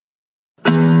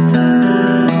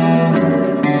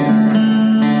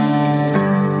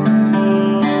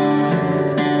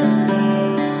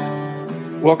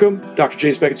Welcome. Dr.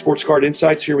 James Beckett, Sports Card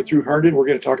Insights here with Drew Herndon. We're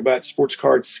going to talk about sports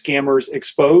card scammers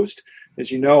exposed. As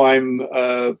you know, I'm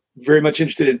very much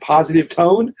interested in positive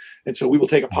tone. And so we will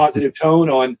take a positive tone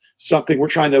on something. We're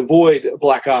trying to avoid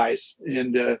black eyes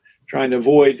and trying to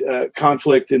avoid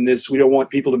conflict in this. We don't want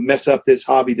people to mess up this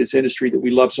hobby, this industry that we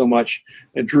love so much.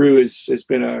 And Drew has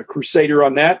been a crusader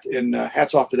on that, and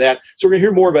hats off to that. So we're going to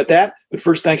hear more about that. But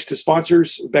first, thanks to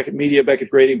sponsors, Beckett Media, Beckett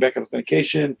Grading, Beckett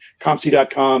Authentication,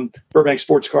 ComC.com, Burbank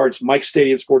Sports Cards, Mike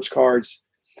Stadium Sports Cards,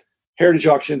 Heritage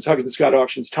Auctions, Huggins & Scott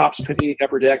Auctions, Topps, Panini,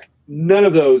 Upper Deck. None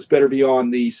of those better be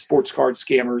on the sports card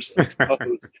scammers.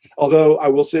 Although I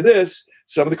will say this,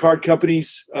 some of the card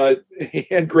companies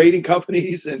and grading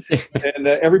companies and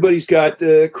everybody's got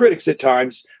critics at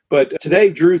times. But today,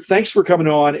 Drew, thanks for coming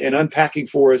on and unpacking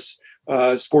for us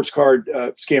sports card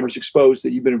scammers exposed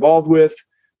that you've been involved with.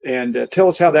 And tell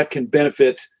us how that can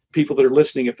benefit people that are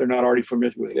listening if they're not already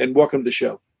familiar with it. And welcome to the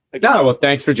show. No, well,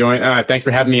 thanks for joining. Thanks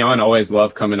for having me on. Always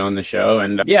love coming on the show.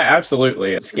 And yeah,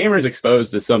 absolutely. Scammers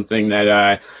Exposed is something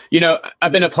that,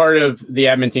 I've been a part of the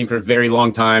admin team for a very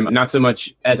long time. Not so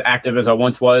much as active as I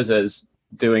once was, as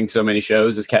doing so many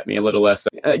shows has kept me a little less,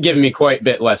 giving me quite a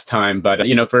bit less time. But,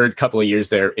 for a couple of years,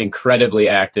 they're incredibly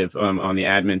active on the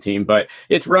admin team. But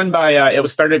it's run by, it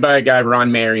was started by a guy,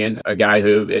 Ron Marion, a guy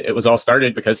who it was all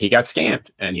started because he got scammed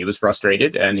and he was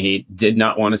frustrated and he did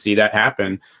not want to see that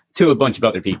happen to a bunch of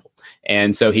other people.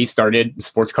 And so he started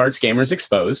Sports Card Scammers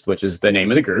Exposed, which is the name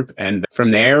of the group. And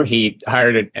from there, he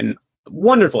hired a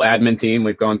wonderful admin team.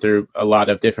 We've gone through a lot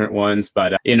of different ones,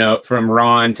 but, from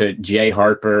Ron to Jay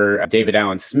Harper, David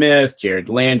Allen Smith, Jared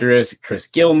Landris, Chris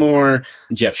Gilmore,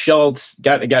 Jeff Schultz.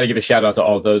 Got to give a shout out to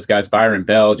all of those guys, Byron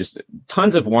Bell, just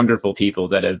tons of wonderful people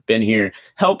that have been here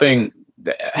helping,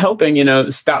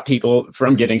 stop people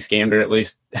from getting scammed, or at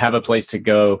least have a place to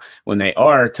go when they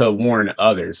are to warn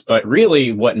others. But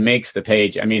really what makes the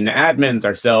page, the admins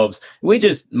ourselves, we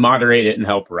just moderate it and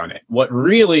help run it. What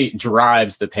really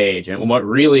drives the page and what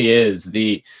really is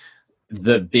the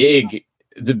big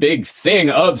thing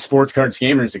of Sports Card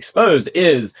Scammers Exposed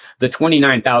is the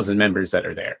 29,000 members that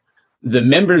are there. The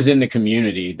members in the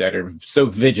community that are so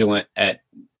vigilant at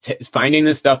finding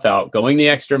this stuff out, going the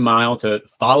extra mile to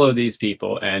follow these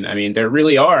people. And there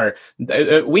really are,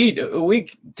 we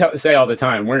say all the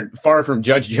time, we're far from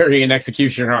judge, jury, and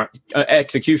executioner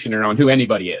on who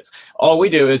anybody is. All we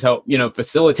do is help,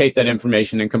 facilitate that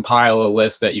information and compile a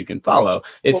list that you can follow.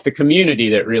 It's the community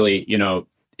that really,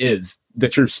 is the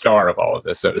true star of all of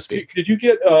this, so to speak. Did you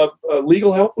get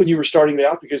legal help when you were starting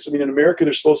out? Because, in America,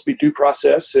 there's supposed to be due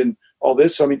process and all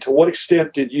this. To what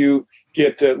extent did you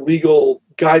get legal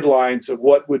guidelines of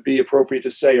what would be appropriate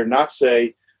to say or not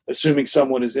say, assuming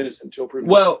someone is innocent until proven?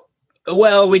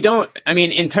 Well, we don't.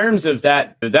 In terms of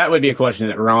that would be a question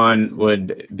that Ron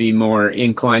would be more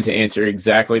inclined to answer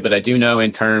exactly. But I do know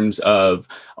in terms of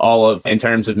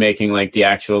making like the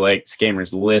actual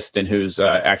scammers list and who's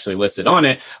actually listed on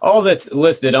it, all that's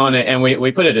listed on it. And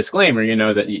we put a disclaimer,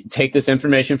 that you take this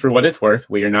information for what it's worth.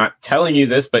 We are not telling you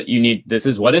this, but this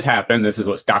is what has happened. This is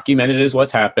what's documented as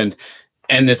what's happened.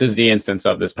 And this is the instance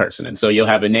of this person. And so you'll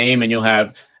have a name and you'll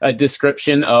have a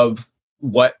description of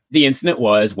what the incident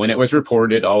was, when it was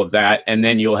reported, all of that. And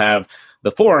then you'll have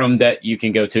the forum that you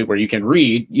can go to where you can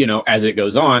read, as it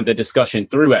goes on, the discussion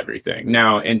through everything.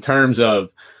 Now, in terms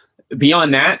of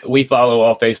beyond that, we follow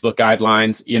all Facebook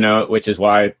guidelines, which is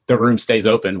why the room stays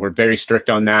open. We're very strict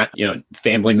on that.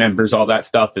 Family members, all that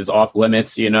stuff is off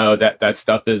limits. That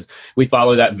stuff we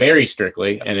follow that very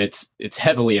strictly, and it's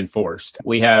heavily enforced.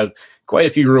 We have quite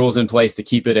a few rules in place to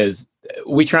keep it as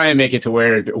we try and make it to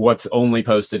where what's only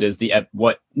posted is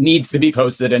what needs to be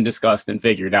posted and discussed and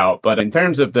figured out. But in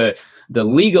terms of the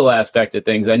legal aspect of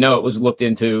things, I know it was looked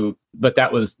into, but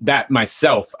that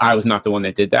myself, I was not the one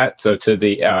that did that. So to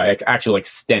the actual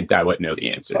extent, I wouldn't know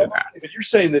the answer to that. But you're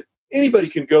saying that anybody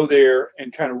can go there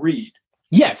and kind of read.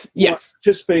 Yes.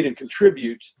 Participate and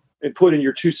contribute and put in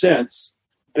your 2 cents,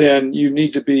 then you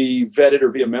need to be vetted or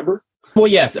be a member? Well,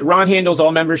 yes, Ron handles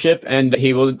all membership, and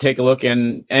he will take a look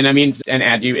and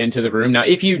add you into the room. Now,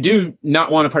 if you do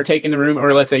not want to partake in the room,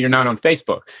 or let's say you're not on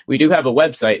Facebook, we do have a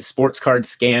website,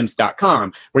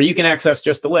 sportscardscams.com, where you can access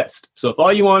just the list. So if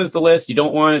all you want is the list, you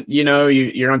don't want,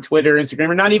 you're on Twitter, Instagram,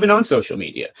 or not even on social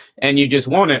media, and you just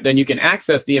want it, then you can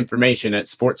access the information at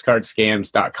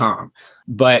sportscardscams.com.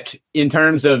 But in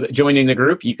terms of joining the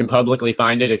group, you can publicly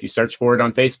find it if you search for it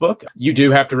on Facebook. You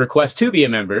do have to request to be a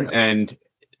member, and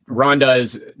Rhonda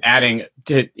is adding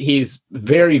he's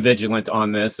very vigilant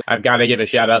on this. I've got to give a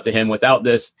shout out to him.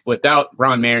 Without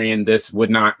Ron Marion, this would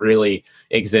not really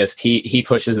exist. He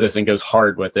pushes this and goes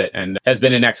hard with it, and has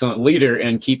been an excellent leader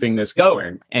in keeping this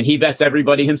going. And he vets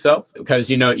everybody himself, because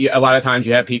a lot of times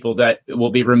you have people that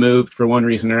will be removed for one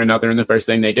reason or another, and the first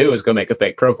thing they do is go make a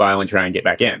fake profile and try and get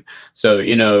back in. So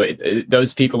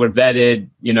those people are vetted.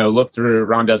 Look through.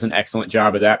 Ron does an excellent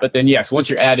job of that. But then yes, once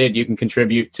you're added, you can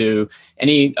contribute to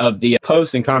any of the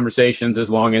posts and conversations, as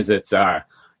long as it's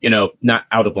not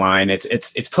out of line.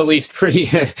 It's policed pretty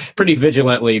pretty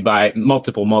vigilantly by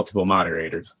multiple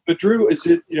moderators. But Drew, is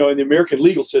it in the American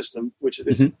legal system, which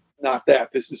is not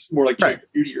that, this is more like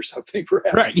duty or something,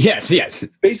 perhaps? Right. Yes.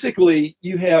 Basically,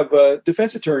 you have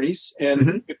defense attorneys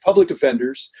and public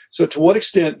defenders. So, to what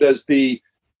extent does the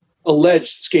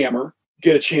alleged scammer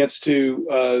get a chance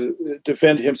to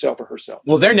defend himself or herself?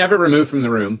 Well, they're never removed from the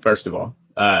room, first of all.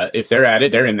 If they're at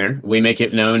it, they're in there. We make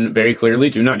it known very clearly,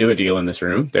 do not do a deal in this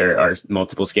room. There are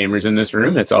multiple scammers in this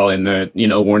room. It's all in the,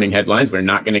 warning headlines. We're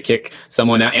not going to kick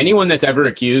someone out. Anyone that's ever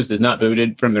accused is not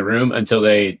booted from the room until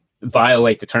they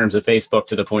violate the terms of Facebook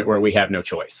to the point where we have no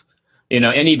choice.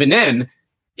 And even then,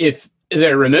 if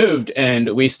they're removed and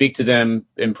we speak to them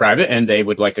in private and they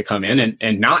would like to come in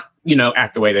and not,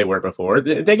 act the way they were before,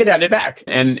 they get added back,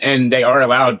 and they are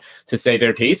allowed to say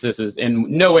their piece. This is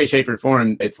in no way, shape, or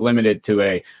form it's limited to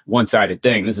a one-sided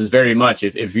thing. This is very much,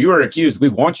 if you are accused, we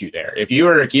want you there. If you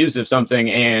are accused of something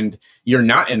and you're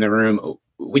not in the room,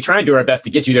 we try and do our best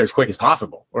to get you there as quick as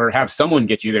possible, or have someone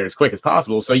get you there as quick as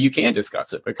possible so you can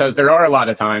discuss it. Because there are a lot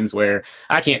of times where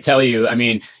I can't tell you,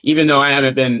 even though I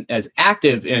haven't been as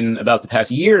active in about the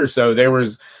past year or so, there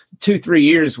was 2-3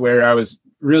 years where I was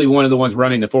really one of the ones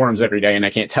running the forums every day. And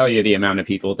I can't tell you the amount of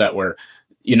people that were,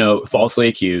 falsely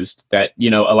accused, that, a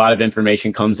lot of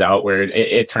information comes out where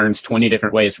it turns 20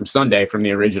 different ways from Sunday from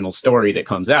the original story that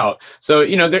comes out. So,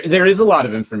 there is a lot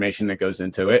of information that goes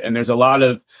into it. And there's a lot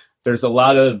of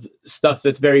stuff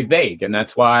that's very vague. And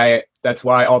that's why,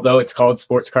 although it's called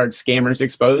Sports Card Scammers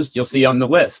Exposed, you'll see on the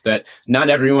list that not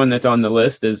everyone that's on the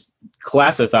list is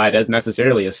classified as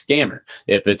necessarily a scammer.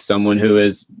 If it's someone who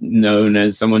is known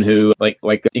as someone who like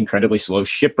incredibly slow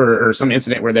shipper, or some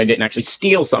incident where they didn't actually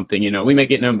steal something, we make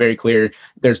it known very clear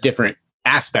there's different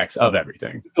aspects of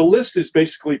everything. The list is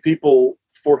basically people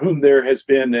for whom there has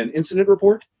been an incident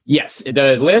report? Yes,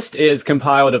 the list is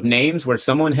compiled of names where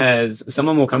someone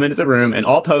will come into the room, and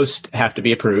all posts have to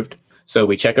be approved. So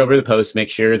we check over the posts, make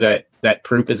sure that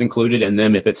proof is included in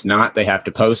them. If it's not, they have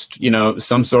to post,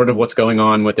 some sort of what's going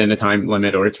on within a time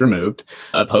limit, or it's removed.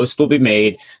 A post will be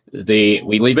made. We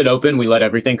leave it open. We let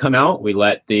everything come out. We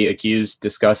let the accused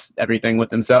discuss everything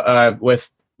with themselves,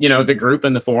 with the group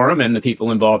and the forum and the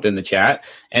people involved in the chat.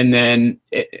 And then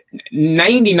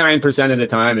 99% of the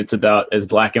time, it's about as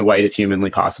black and white as humanly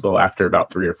possible after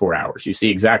about 3 or 4 hours. You see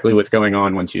exactly what's going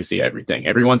on once you see everything.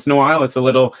 Every once in a while, it's a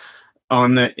little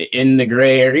in the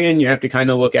gray area, and you have to kind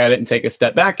of look at it and take a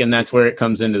step back. And that's where it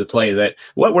comes into the play that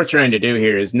what we're trying to do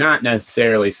here is not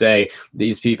necessarily say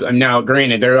these people. And now,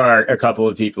 granted, there are a couple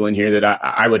of people in here that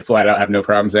I would flat out have no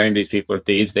problem saying these people are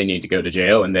thieves. They need to go to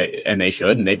jail, and they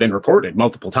should. And they've been reported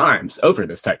multiple times over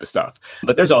this type of stuff.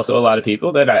 But there's also a lot of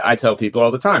people that I tell people all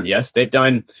the time, yes, they've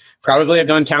probably have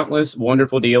done countless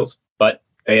wonderful deals, but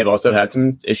they have also had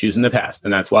some issues in the past.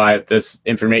 And that's why this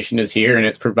information is here, and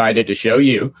it's provided to show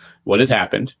you what has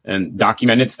happened and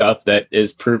documented stuff that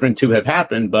is proven to have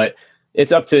happened. But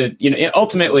it's up to,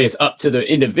 ultimately it's up to the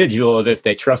individual of if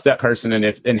they trust that person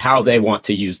and how they want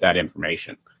to use that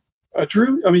information.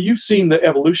 Drew, you've seen the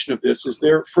evolution of this. Is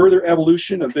there further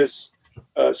evolution of this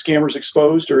Scammers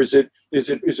Exposed, or is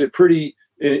it pretty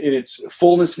in its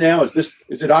fullness now? Is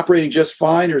it operating just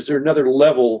fine, or is there another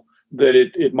level that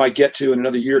it might get to in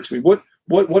another year or two? What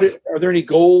are there any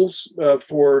goals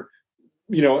for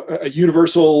a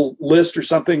universal list or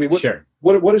something? Sure.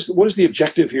 What is the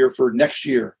objective here for next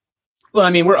year? Well,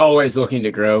 we're always looking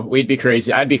to grow. We'd be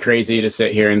crazy. I'd be crazy to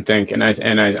sit here and think, and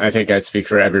I think I'd speak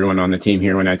for everyone on the team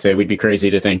here when I'd say we'd be crazy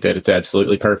to think that it's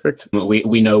absolutely perfect.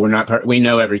 We know we're not. We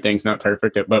know everything's not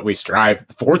perfect, but we strive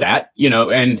for that.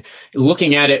 And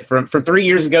looking at it from 3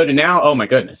 years ago to now, oh my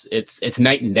goodness, it's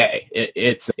night and day.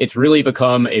 It's really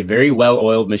become a very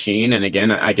well-oiled machine. And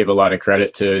again, I give a lot of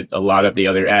credit to a lot of the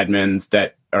other admins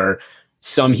that are.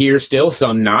 Some here still,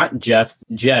 some not. Jeff,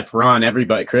 Ron,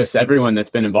 everybody, Chris, everyone that's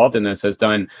been involved in this has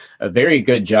done a very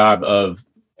good job of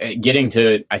getting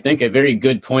to, I think, a very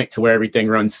good point to where everything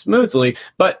runs smoothly.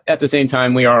 But at the same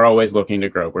time, we are always looking to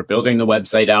grow. We're building the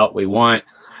website out. We want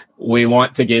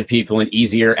to give people an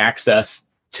easier access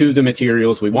to the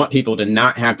materials. We want people to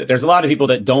not have to. There's a lot of people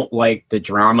that don't like the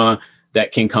drama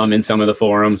that can come in some of the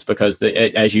forums, because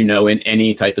as you know, in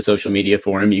any type of social media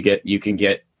forum, you can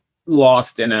get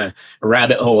lost in a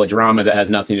rabbit hole of drama that has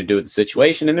nothing to do with the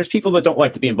situation. And there's people that don't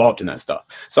like to be involved in that stuff.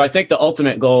 So I think the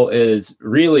ultimate goal is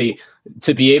really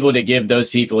to be able to give those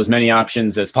people as many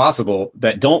options as possible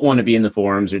that don't want to be in the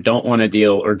forums or don't want to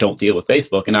deal with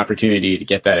Facebook, an opportunity to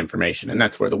get that information. And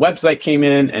that's where the website came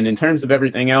in. And in terms of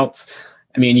everything else,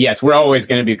 I mean, yes, we're always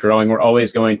going to be growing. We're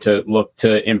always going to look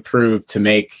to improve to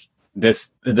make this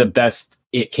the best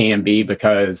it can be,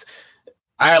 because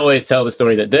I always tell the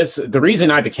story that the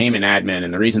reason I became an admin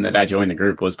and the reason that I joined the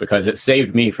group was because it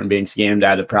saved me from being scammed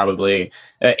out of probably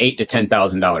 $8,000 to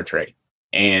 $10,000 trade.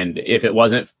 And if it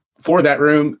wasn't for that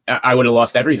room, I would have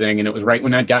lost everything. And it was right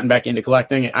when I'd gotten back into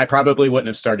collecting. I probably wouldn't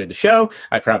have started the show.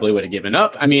 I probably would have given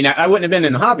up. I mean, I wouldn't have been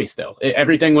in the hobby still.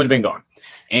 Everything would have been gone.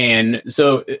 And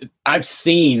so I've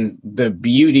seen the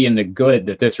beauty and the good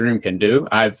that this room can do.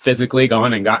 I've physically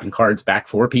gone and gotten cards back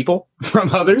for people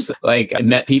from others. Like, I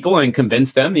met people and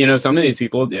convinced them, some of these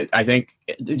people, I think,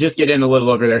 just get in a little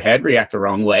over their head, react the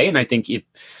wrong way. And I think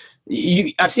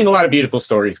I've seen a lot of beautiful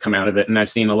stories come out of it. And I've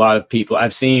seen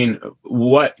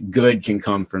what good can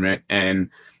come from it. And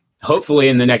hopefully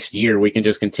in the next year, we can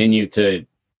just continue to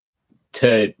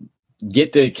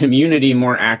get the community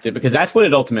more active, because that's what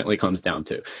it ultimately comes down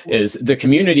to, is the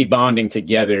community bonding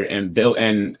together and build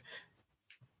and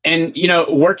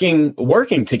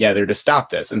working together to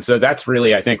stop this. And so that's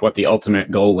really, I think, what the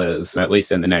ultimate goal is, at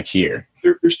least in the next year.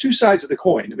 There's two sides of the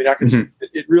coin. I mean, I can see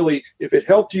it really, if it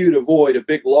helped you to avoid a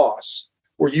big loss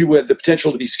where you had the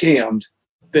potential to be scammed,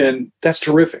 then that's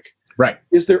terrific. Right.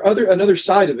 Is there another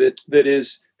side of it that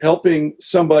is helping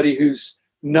somebody who's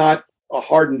not a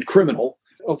hardened criminal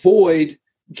avoid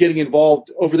getting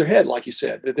involved over their head, like you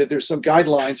said, that there's some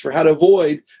guidelines for how to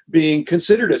avoid being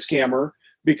considered a scammer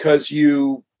because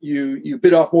you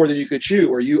bit off more than you could chew,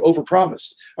 or you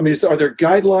overpromised? I mean, are there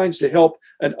guidelines to help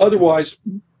an otherwise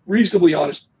reasonably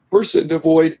honest person to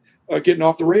avoid getting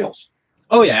off the rails?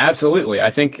 Oh, yeah, absolutely. I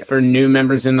think for new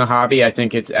members in the hobby, I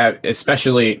think it's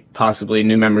especially possibly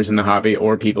new members in the hobby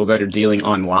or people that are dealing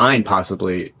online,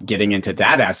 possibly getting into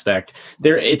that aspect.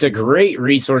 It's a great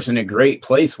resource and a great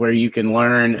place where you can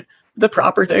learn the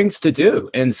proper things to do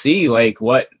and see like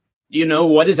what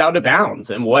is out of bounds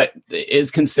and what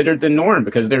is considered the norm,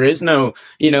 because there is no,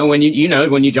 when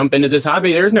you jump into this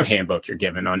hobby, there's no handbook you're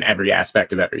given on every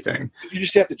aspect of everything. You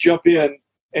just have to jump in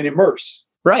and immerse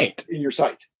in your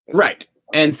site. Right.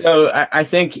 And so I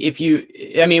think we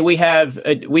do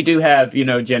have,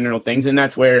 general things, and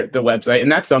that's where the website,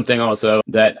 and that's something also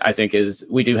that I think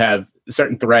we do have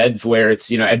certain threads where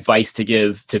it's, advice to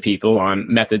give to people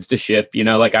on methods to ship,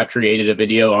 like I've created a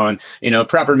video on,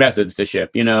 proper methods to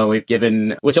ship, we've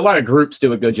given, which a lot of groups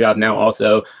do a good job now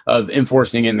also of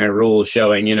enforcing in their rules,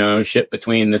 showing, ship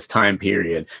between this time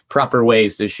period, proper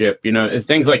ways to ship,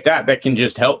 things like that can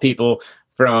just help people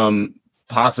from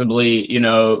possibly,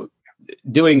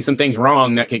 doing some things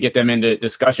wrong that could get them into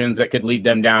discussions that could lead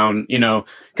them down,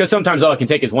 because sometimes all it can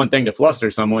take is one thing to fluster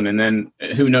someone, and then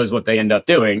who knows what they end up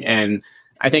doing. And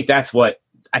I think that's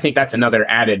another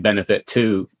added benefit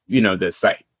to, this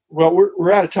site. Well,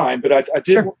 we're out of time, but I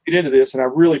did want to get into this, and I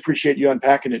really appreciate you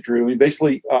unpacking it, Drew. I mean,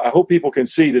 basically, I hope people can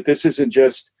see that this isn't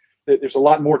just that there's a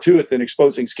lot more to it than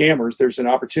exposing scammers. There's an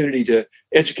opportunity to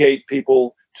educate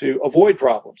people to avoid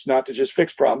problems, not to just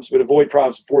fix problems, but avoid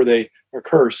problems before they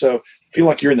occur. So I feel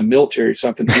like you're in the military or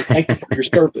something. Thank you for your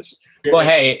service. Well,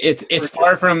 hey, it's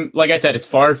far from, like I said, it's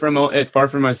far from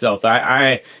myself.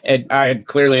 I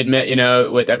clearly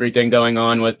admit, with everything going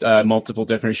on with multiple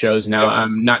different shows now,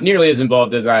 I'm not nearly as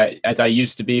involved as I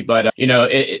used to be. But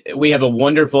we have a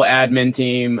wonderful admin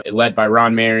team led by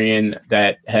Ron Marion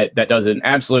that does an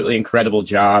absolutely incredible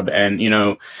job, and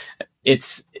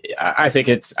I think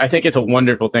it's a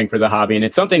wonderful thing for the hobby, and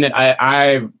it's something that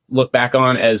I look back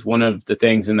on as one of the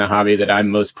things in the hobby that I'm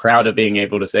most proud of being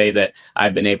able to say that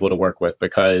I've been able to work with,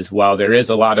 because while there is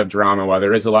a lot of drama, while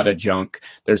there is a lot of junk,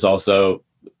 there's also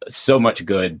so much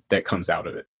good that comes out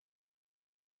of it.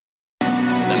 The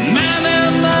man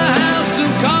in the house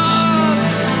of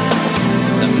cards.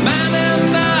 The man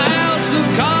in the house of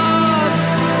cards.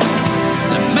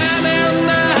 The man in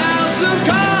the house of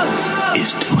cards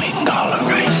is doing all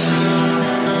right.